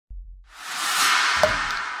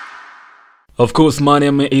Of course, my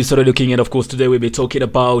name is Radio King, and of course today we'll be talking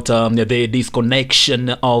about the disconnection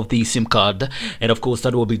of the SIM card, and of course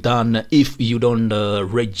that will be done if you don't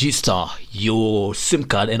register your SIM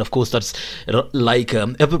card. And of course that's like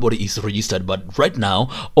everybody is registered, but right now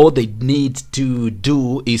all they need to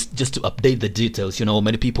do is just to update the details. You know,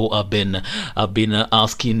 many people have been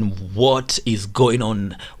asking what is going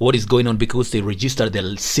on, because they registered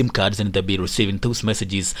their SIM cards and they'll be receiving those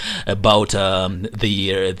messages about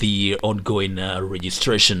the ongoing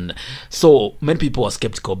registration. So many people are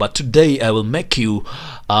skeptical, but today I will make you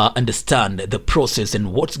understand the process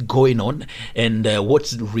and what's going on and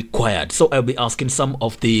what's required. So I'll be asking some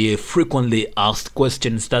of the frequently asked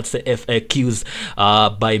questions, that's the FAQs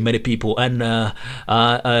by many people, and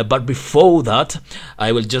but before that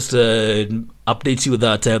I will just update you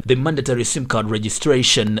that the mandatory SIM card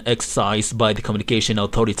registration exercise by the communication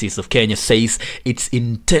authorities of Kenya says it's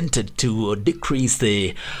intended to decrease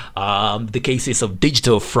the cases of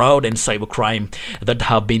digital fraud and cybercrime that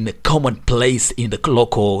have been commonplace in the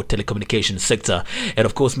local telecommunication sector. And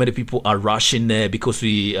of course many people are rushing because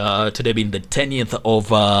we today being the 10th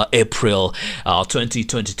of April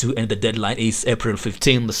 2022, and the deadline is April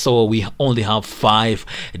 15th, so we only have 5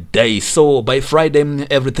 days. So by Friday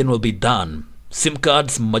everything will be done. SIM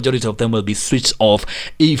cards, majority of them will be switched off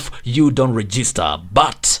if you don't register.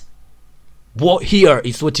 But what here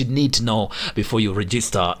is what you need to know before you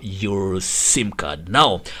register your SIM card.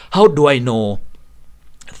 Now, how do I know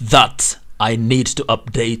that I need to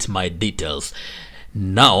update my details?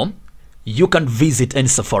 Now, you can visit any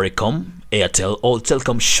Safaricom, Airtel or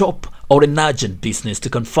Telecom shop or an urgent business to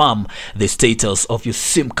confirm the status of your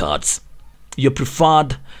SIM cards. Your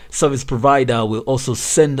preferred service provider will also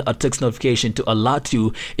send a text notification to alert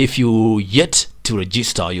you if you yet to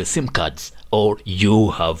register your SIM cards or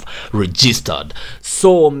you have registered.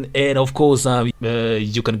 So, and of course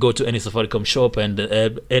you can go to any Safaricom shop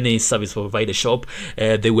and any service provider shop.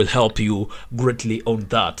 They will help you greatly on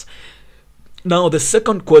that. Now, the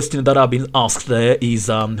second question that I've been asked there is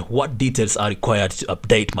what details are required to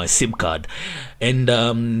update my SIM card.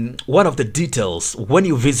 And one of the details, when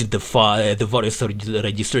you visit the various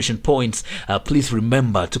registration points, please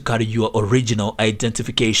remember to carry your original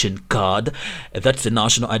identification card. That's the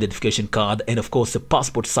national identification card, and of course a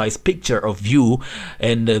passport size picture of you.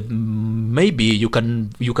 And maybe you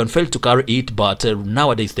can fail to carry it, but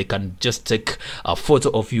nowadays they can just take a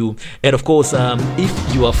photo of you. And of course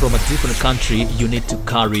if you are from a different country, you need to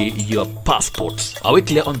carry your passport. Are we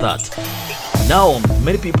clear on that? Now,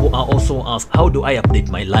 many people are also asked, how do I update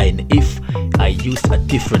my line if I use a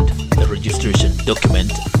different registration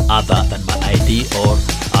document other than my ID or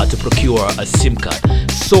to procure a SIM card?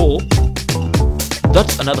 So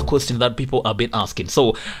that's another question that people have been asking.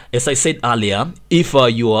 So as I said earlier, if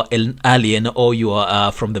you are an alien or you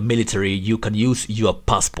are from the military, you can use your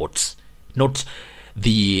passports, not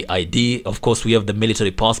the ID. Of course we have the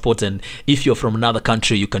military passport, and if you're from another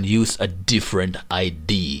country you can use a different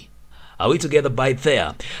ID. Are we together by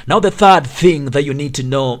there? Now the third thing that you need to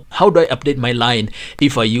know, how do I update my line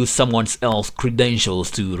if I use someone else's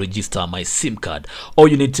credentials to register my SIM card? All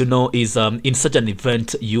you need to know is in such an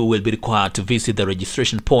event you will be required to visit the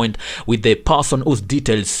registration point with the person whose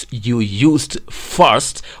details you used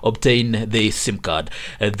first obtain the SIM card,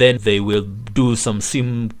 and then they will do some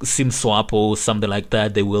SIM swap or something like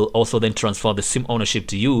that. They will also then transfer the SIM ownership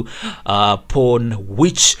to you, upon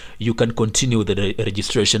which you can continue the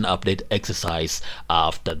registration update exercise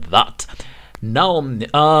after that. Now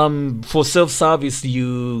for self-service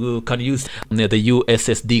you can use the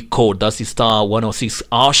USSD code, that's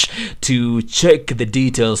 *106# to check the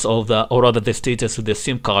details of the, or rather the status of the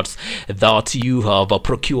SIM cards that you have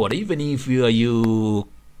procured. Even if you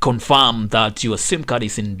confirm that your SIM card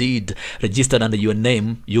is indeed registered under your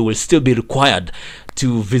name, you will still be required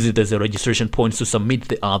to visit the registration points to submit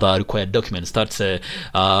the other required documents. That's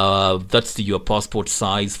your passport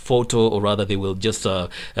size photo, or rather they will just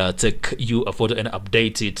take you a photo and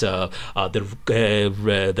update it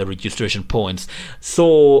the registration points.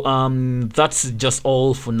 So that's just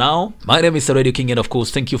all for now. My name is Radio King, and of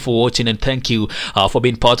course thank you for watching, and thank you for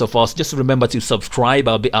being part of us. Just remember to subscribe.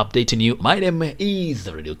 I'll be updating you. My name is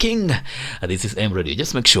Radio King, and this is M Radio.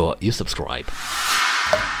 Just make sure you subscribe.